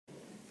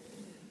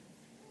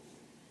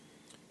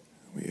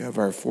We have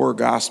our four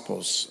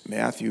Gospels,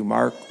 Matthew,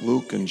 Mark,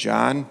 Luke, and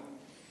John.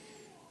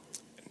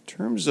 In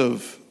terms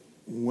of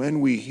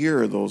when we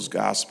hear those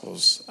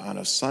Gospels on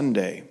a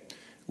Sunday,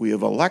 we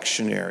have a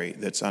lectionary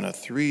that's on a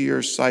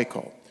 3-year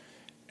cycle.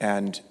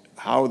 And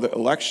how the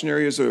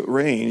lectionary is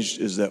arranged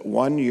is that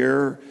 1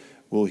 year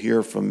we'll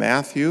hear from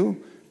Matthew,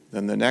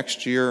 then the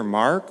next year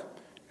Mark,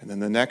 and then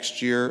the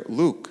next year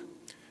Luke.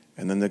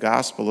 And then the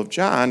Gospel of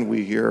John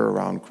we hear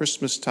around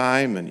Christmas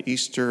time and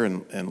Easter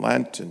and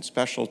Lent and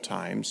special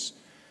times.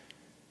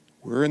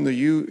 We're in the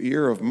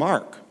year of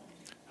Mark.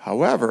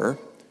 However,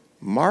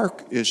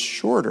 Mark is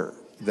shorter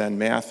than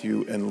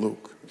Matthew and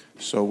Luke.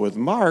 So with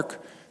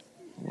Mark,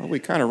 well, we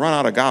kind of run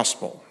out of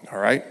gospel, all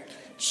right?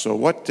 So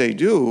what they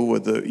do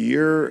with the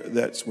year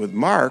that's with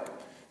Mark,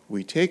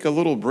 we take a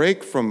little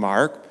break from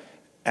Mark,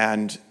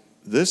 and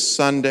this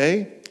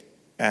Sunday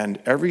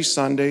and every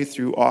Sunday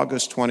through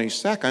August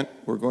 22nd,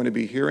 we're going to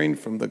be hearing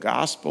from the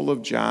Gospel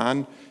of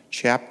John,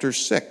 chapter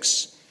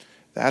 6.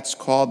 That's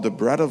called the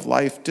Bread of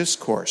Life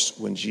Discourse,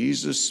 when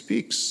Jesus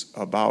speaks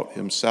about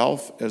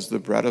himself as the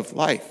bread of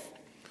life.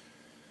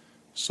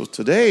 So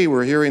today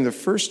we're hearing the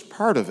first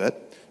part of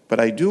it, but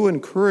I do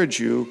encourage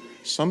you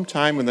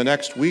sometime in the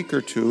next week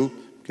or two,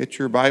 get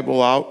your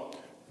Bible out,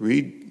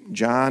 read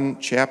John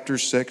chapter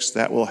 6.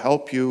 That will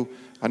help you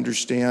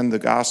understand the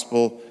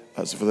gospel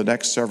for the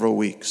next several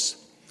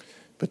weeks.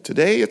 But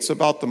today it's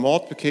about the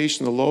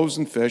multiplication of the loaves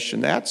and fish,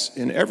 and that's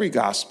in every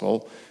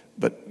gospel.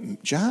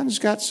 But John's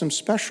got some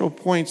special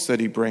points that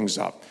he brings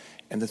up.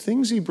 And the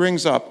things he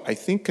brings up, I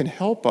think, can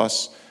help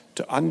us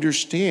to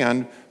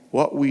understand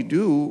what we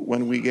do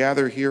when we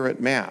gather here at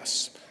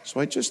Mass.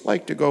 So I'd just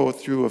like to go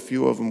through a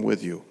few of them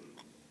with you.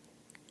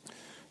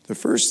 The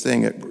first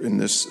thing in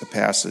this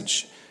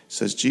passage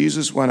says,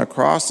 Jesus went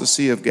across the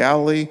Sea of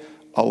Galilee.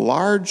 A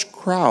large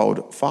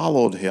crowd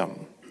followed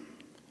him.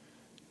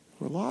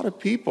 There were a lot of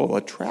people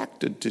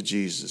attracted to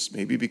Jesus,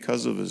 maybe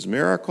because of his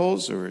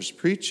miracles or his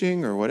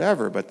preaching or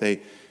whatever, but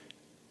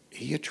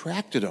he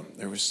attracted them.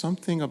 There was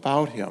something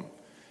about him.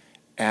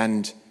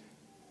 And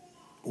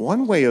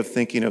one way of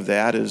thinking of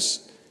that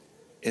is,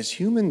 as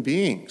human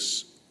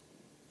beings,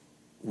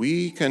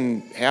 we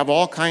can have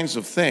all kinds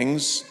of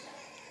things,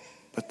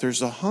 but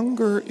there's a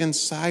hunger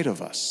inside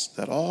of us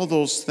that all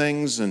those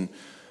things and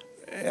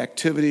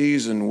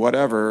activities and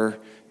whatever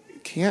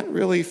can't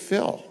really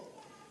fill.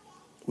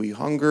 We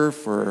hunger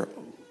for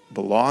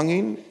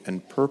belonging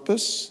and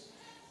purpose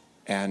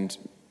and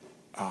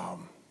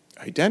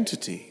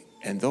identity.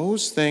 And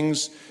those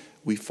things,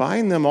 we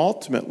find them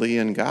ultimately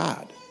in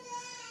God.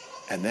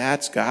 And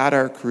that's God,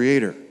 our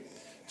Creator.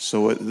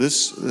 So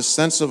this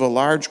sense of a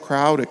large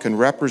crowd, it can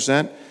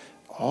represent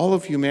all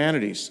of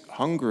humanity's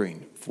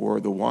hungering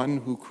for the one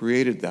who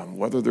created them,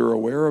 whether they're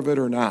aware of it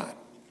or not.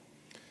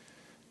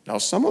 Now,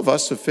 some of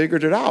us have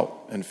figured it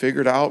out and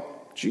figured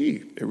out,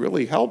 gee, it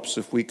really helps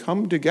if we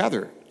come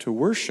together to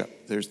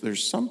worship.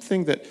 There's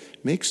something that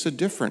makes a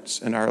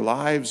difference in our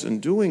lives in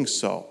doing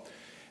so.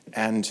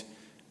 And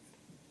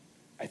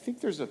I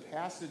think there's a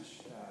passage,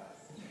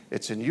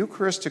 it's in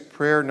Eucharistic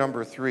Prayer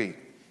number 3,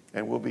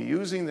 and we'll be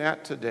using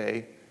that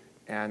today.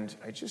 And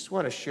I just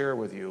want to share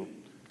with you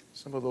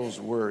some of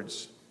those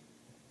words.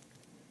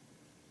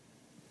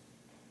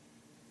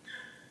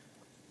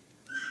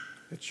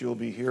 That you'll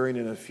be hearing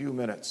in a few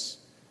minutes.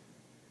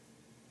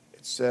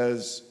 It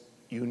says,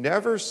 "You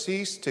never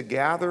cease to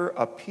gather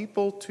a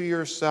people to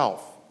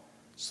yourself,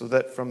 so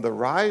that from the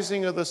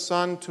rising of the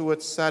sun to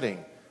its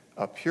setting,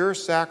 a pure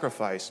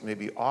sacrifice may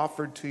be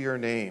offered to your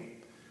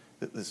name."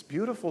 This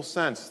beautiful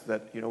sense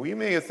that, we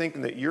may have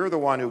thinking that you're the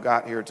one who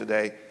got here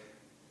today.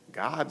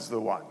 God's the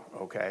one,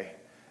 okay?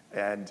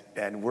 And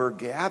we're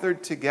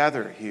gathered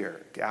together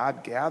here.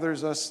 God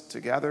gathers us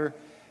together,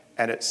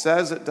 and it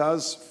says it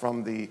does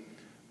from the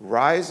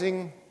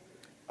rising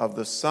of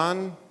the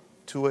sun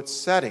to its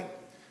setting.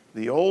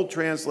 The old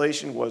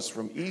translation was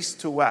from east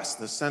to west,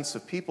 the sense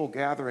of people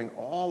gathering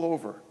all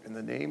over in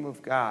the name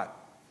of God.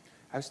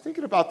 I was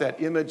thinking about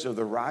that image of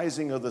the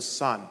rising of the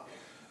sun.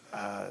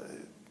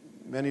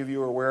 Many of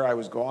you are aware I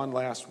was gone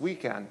last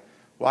weekend.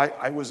 Well,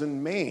 I was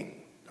in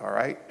Maine, all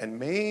right? And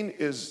Maine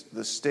is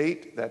the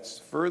state that's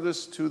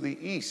furthest to the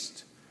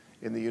east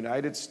in the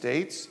United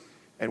States.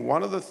 And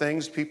one of the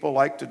things people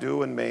like to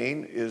do in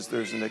Maine is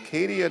there's an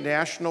Acadia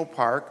National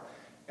Park,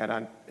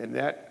 and in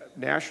that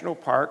national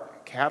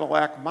park,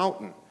 Cadillac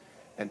Mountain.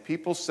 And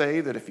people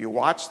say that if you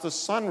watch the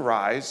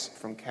sunrise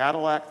from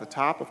the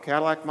top of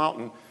Cadillac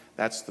Mountain,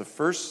 that's the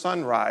first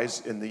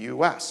sunrise in the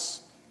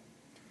U.S.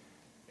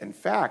 In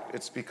fact,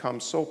 it's become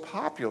so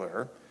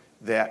popular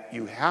that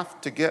you have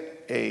to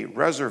get a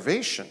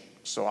reservation.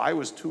 So I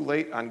was too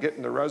late on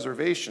getting the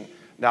reservation.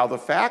 Now, the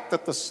fact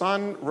that the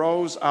sun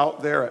rose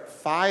out there at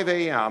 5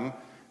 a.m.,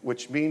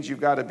 which means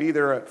you've got to be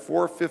there at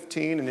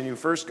 4:15, and then you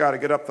first got to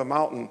get up the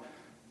mountain,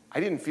 I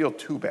didn't feel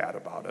too bad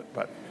about it.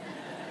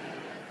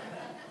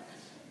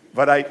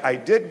 But I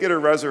did get a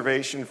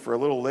reservation for a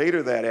little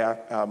later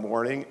that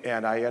morning,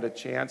 and I had a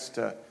chance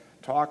to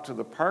talked to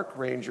the park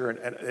ranger, and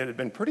it had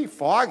been pretty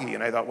foggy,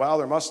 and I thought,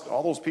 well,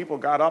 all those people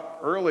got up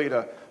early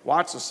to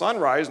watch the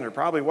sunrise, and there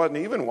probably wasn't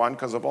even one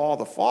because of all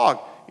the fog.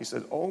 He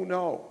said, oh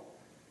no,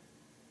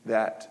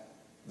 that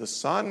the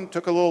sun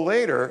took a little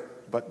later,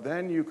 but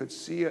then you could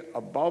see it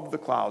above the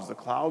clouds. The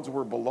clouds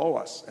were below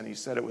us, and he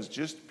said it was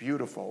just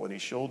beautiful, and he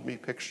showed me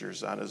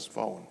pictures on his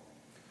phone.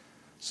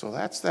 So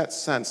that's that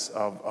sense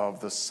of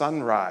the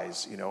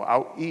sunrise.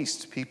 Out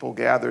east, people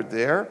gathered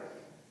there.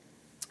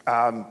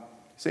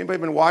 Has anybody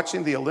been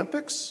watching the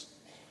Olympics?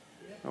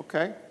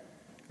 Okay.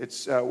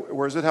 It's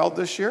where is it held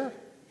this year?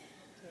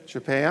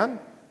 Japan.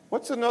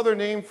 What's another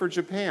name for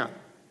Japan?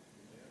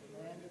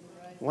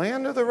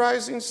 Land of the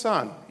Rising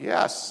Sun.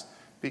 Yes,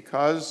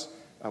 because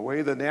the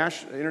way the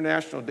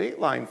international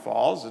dateline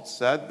falls, it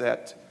said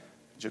that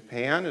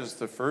Japan is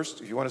the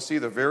first. If you want to see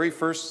the very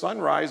first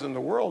sunrise in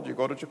the world, you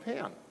go to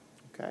Japan.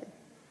 Okay.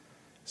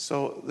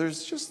 So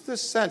there's just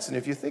this sense, and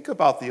if you think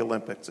about the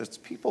Olympics, it's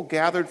people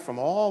gathered from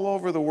all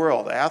over the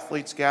world,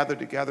 athletes gathered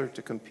together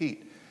to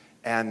compete.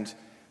 And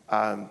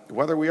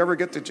whether we ever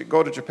get to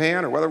go to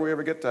Japan or whether we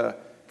ever get to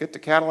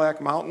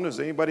Cadillac Mountain, has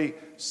anybody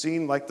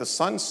seen like the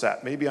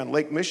sunset, maybe on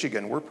Lake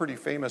Michigan? We're pretty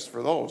famous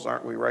for those,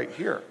 aren't we, right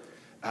here?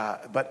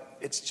 But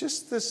it's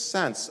just this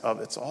sense of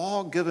it's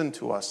all given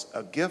to us,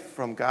 a gift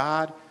from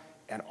God,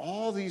 and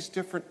all these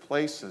different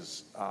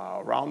places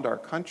around our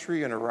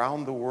country and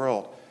around the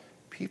world.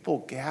 People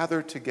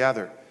gather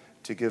together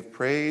to give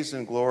praise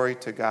and glory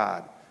to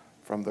God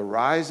from the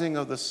rising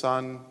of the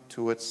sun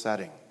to its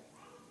setting.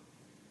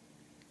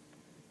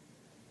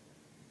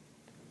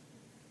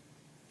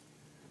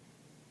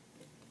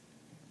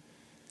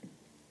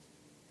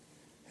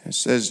 It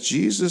says,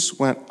 Jesus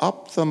went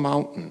up the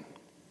mountain.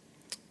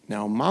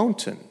 Now,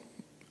 mountain,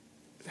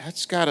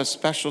 that's got a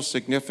special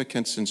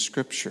significance in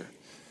Scripture.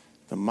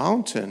 The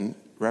mountain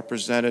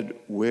represented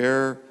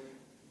where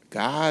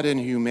God and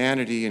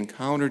humanity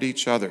encountered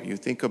each other. You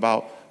think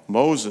about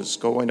Moses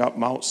going up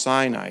Mount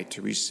Sinai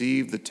to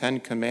receive the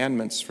 10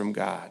 Commandments from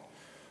God.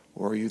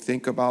 Or you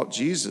think about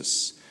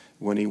Jesus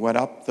when he went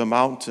up the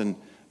mountain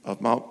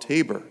of Mount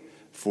Tabor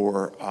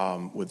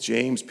with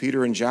James,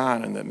 Peter, and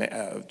John and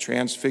the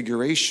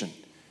Transfiguration.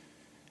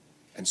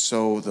 And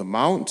so the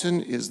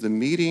mountain is the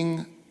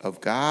meeting of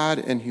God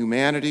and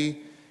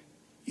humanity.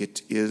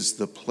 It is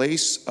the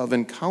place of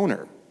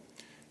encounter.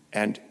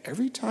 And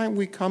every time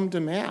we come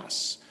to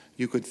Mass,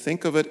 you could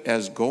think of it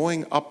as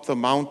going up the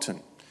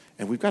mountain.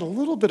 And we've got a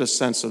little bit of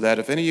sense of that.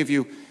 If any of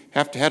you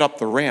have to head up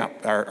the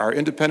ramp, our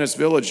Independence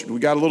Village, we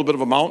got a little bit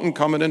of a mountain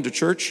coming into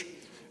church?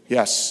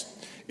 Yes.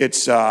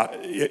 It's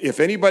if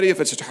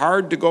it's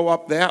hard to go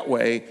up that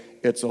way,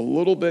 it's a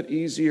little bit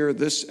easier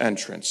this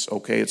entrance,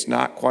 okay? It's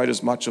not quite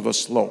as much of a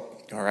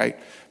slope, all right?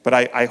 But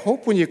I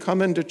hope when you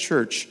come into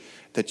church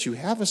that you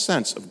have a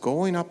sense of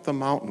going up the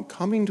mountain,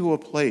 coming to a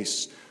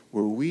place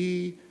where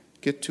we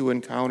get to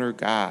encounter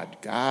God.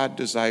 God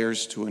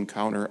desires to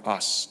encounter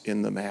us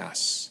in the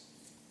Mass.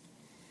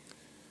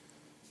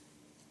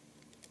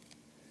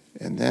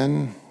 And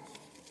then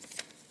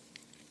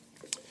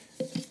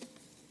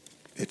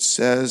it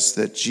says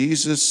that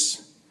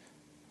Jesus,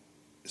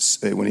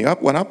 when he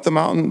went up the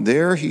mountain,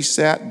 there he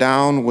sat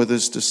down with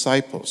his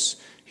disciples.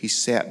 He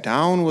sat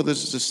down with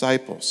his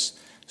disciples.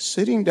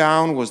 Sitting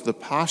down was the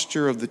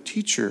posture of the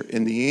teacher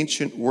in the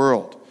ancient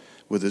world,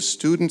 with his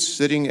students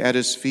sitting at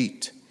his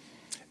feet.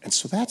 And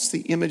so that's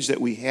the image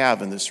that we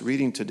have in this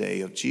reading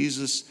today of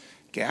Jesus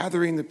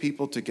gathering the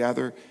people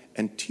together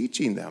and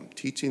teaching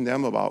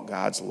them about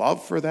God's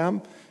love for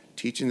them,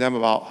 teaching them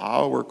about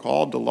how we're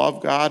called to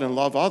love God and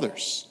love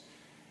others.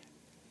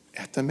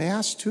 At the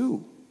Mass,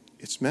 too,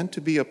 it's meant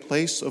to be a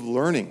place of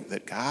learning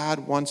that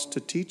God wants to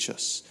teach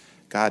us.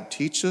 God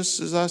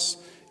teaches us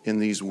in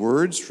these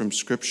words from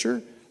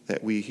Scripture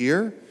that we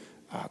hear.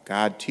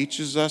 God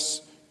teaches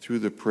us through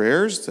the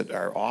prayers that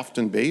are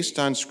often based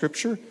on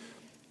Scripture.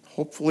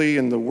 Hopefully,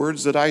 in the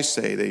words that I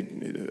say,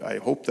 I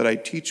hope that I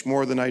teach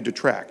more than I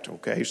detract,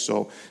 okay?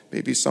 So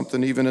maybe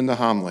something even in the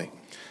homily.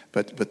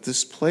 But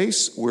this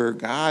place where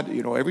God,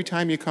 every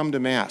time you come to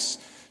Mass,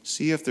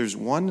 see if there's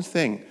one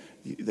thing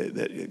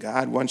that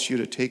God wants you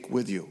to take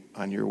with you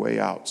on your way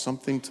out,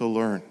 something to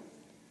learn.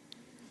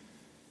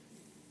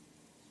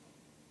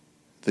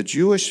 The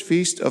Jewish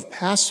feast of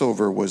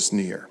Passover was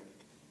near.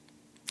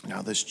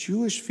 Now, this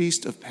Jewish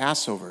feast of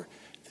Passover,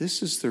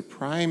 this is their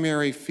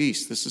primary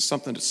feast. This is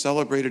something that's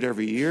celebrated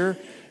every year.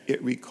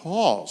 It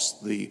recalls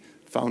the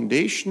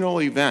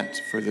foundational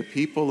event for the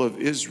people of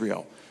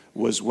Israel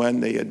was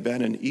when they had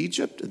been in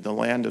Egypt, in the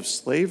land of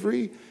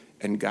slavery,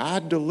 and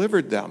God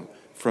delivered them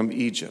from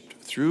Egypt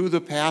through the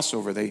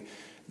Passover.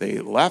 They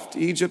left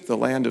Egypt, the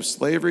land of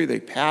slavery. They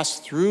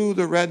passed through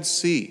the Red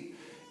Sea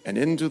and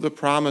into the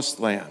Promised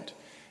Land.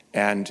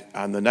 And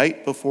on the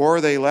night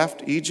before they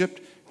left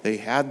Egypt, they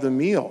had the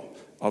meal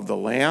of the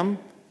lamb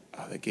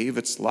that gave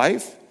its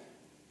life,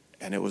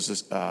 and it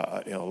was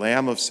a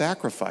lamb of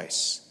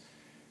sacrifice.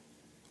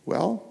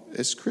 Well,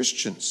 as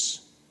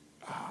Christians,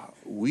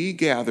 we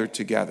gather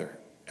together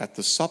at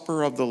the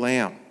supper of the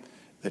Lamb,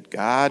 that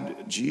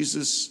God,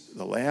 Jesus,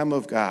 the Lamb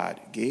of God,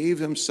 gave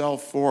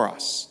himself for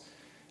us.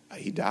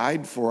 He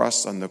died for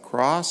us on the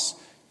cross,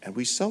 and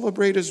we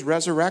celebrate his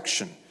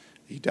resurrection.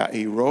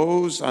 He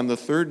rose on the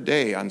third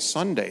day, on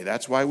Sunday.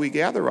 That's why we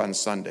gather on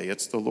Sunday.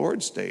 It's the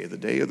Lord's Day, the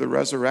day of the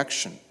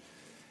resurrection.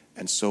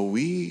 And so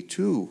we,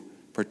 too,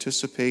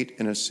 participate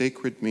in a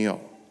sacred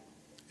meal.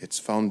 It's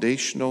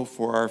foundational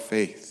for our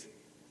faith.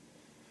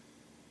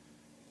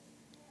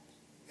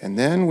 And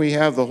then we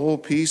have the whole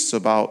piece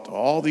about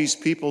all these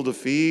people to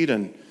feed,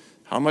 and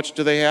how much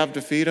do they have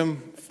to feed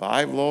them?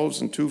 5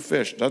 loaves and 2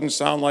 fish. Doesn't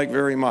sound like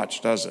very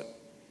much, does it?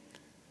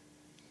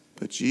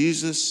 But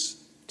Jesus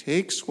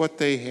takes what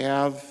they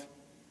have,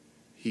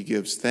 he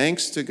gives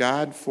thanks to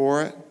God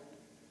for it,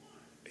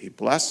 he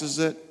blesses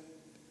it,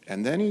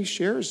 and then he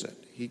shares it.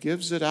 He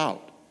gives it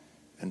out.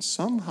 And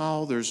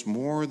somehow there's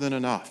more than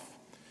enough.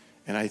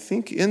 And I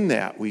think in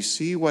that we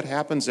see what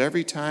happens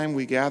every time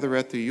we gather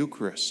at the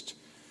Eucharist,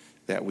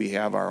 that we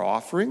have our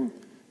offering,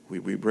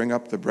 we bring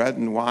up the bread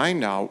and wine.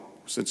 Now,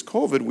 since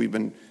COVID, we've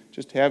been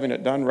just having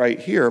it done right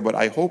here, but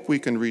I hope we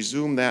can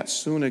resume that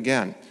soon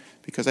again,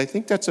 because I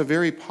think that's a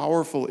very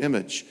powerful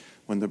image.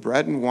 When the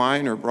bread and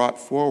wine are brought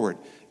forward,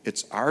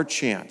 it's our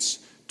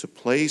chance to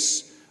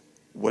place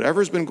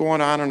whatever's been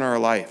going on in our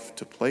life,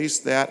 to place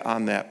that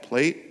on that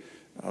plate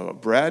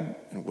of bread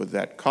and with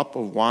that cup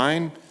of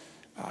wine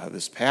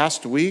this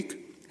past week.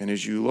 And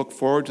as you look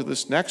forward to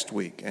this next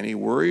week, any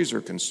worries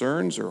or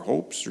concerns or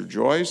hopes or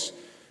joys,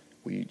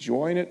 we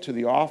join it to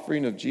the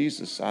offering of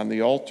Jesus on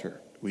the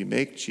altar. We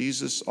make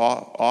Jesus'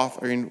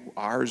 offering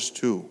ours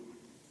too.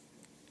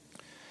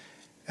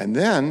 And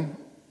then,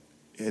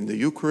 in the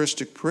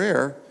Eucharistic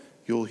prayer,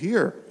 you'll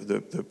hear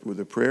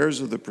the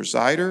prayers of the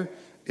presider.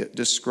 It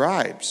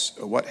describes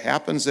what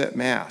happens at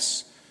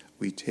Mass.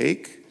 We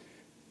take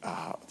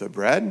the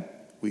bread,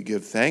 we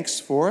give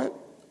thanks for it,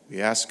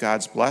 we ask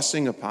God's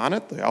blessing upon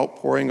it, the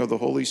outpouring of the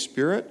Holy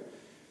Spirit,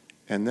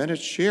 and then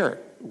it's shared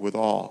with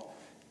all,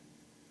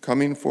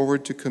 coming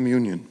forward to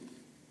communion.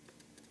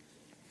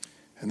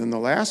 And then the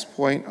last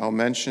point I'll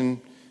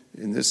mention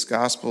in this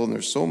gospel, and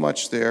there's so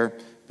much there,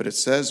 but it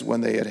says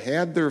when they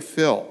had their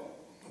fill,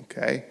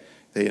 okay?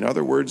 In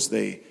other words,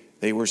 they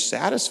were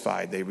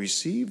satisfied. They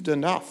received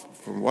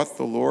enough from what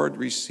the Lord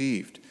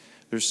received.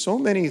 There's so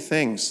many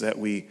things that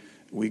we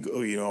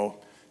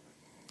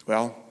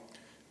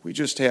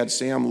just had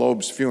Sam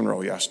Loeb's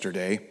funeral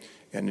yesterday,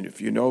 and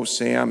if you know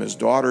Sam, his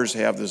daughters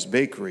have this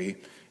bakery,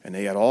 and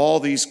they had all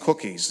these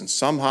cookies, and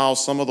somehow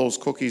some of those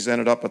cookies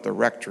ended up at the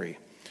rectory.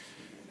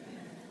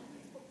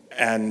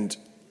 And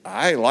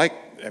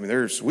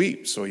they're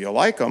sweet, so you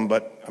like them,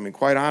 but,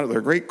 quite honestly,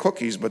 they're great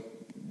cookies, but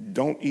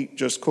don't eat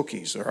just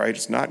cookies, all right?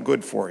 It's not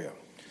good for you.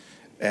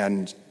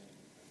 And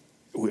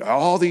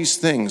all these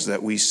things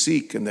that we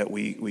seek and that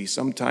we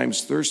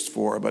sometimes thirst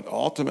for, but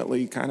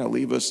ultimately kind of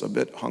leave us a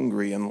bit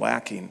hungry and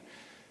lacking.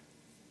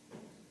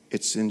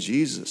 It's in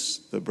Jesus,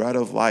 the bread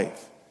of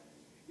life,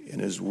 in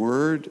his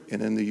word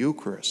and in the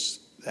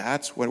Eucharist.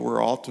 That's when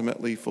we're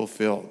ultimately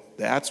fulfilled.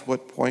 That's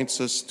what points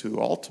us to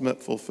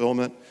ultimate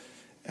fulfillment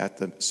at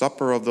the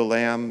supper of the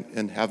Lamb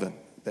in heaven,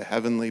 the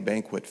heavenly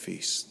banquet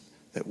feast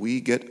that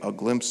we get a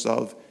glimpse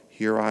of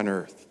here on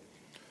earth.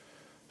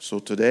 So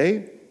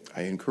today,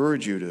 I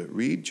encourage you to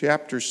read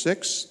chapter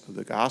 6 of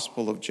the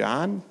Gospel of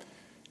John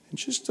and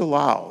just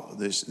allow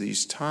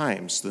these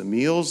times, the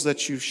meals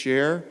that you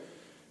share.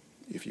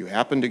 If you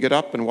happen to get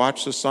up and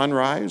watch the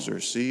sunrise or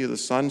see the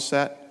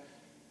sunset,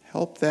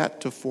 help that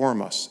to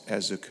form us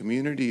as a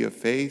community of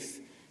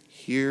faith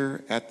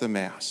here at the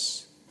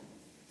Mass.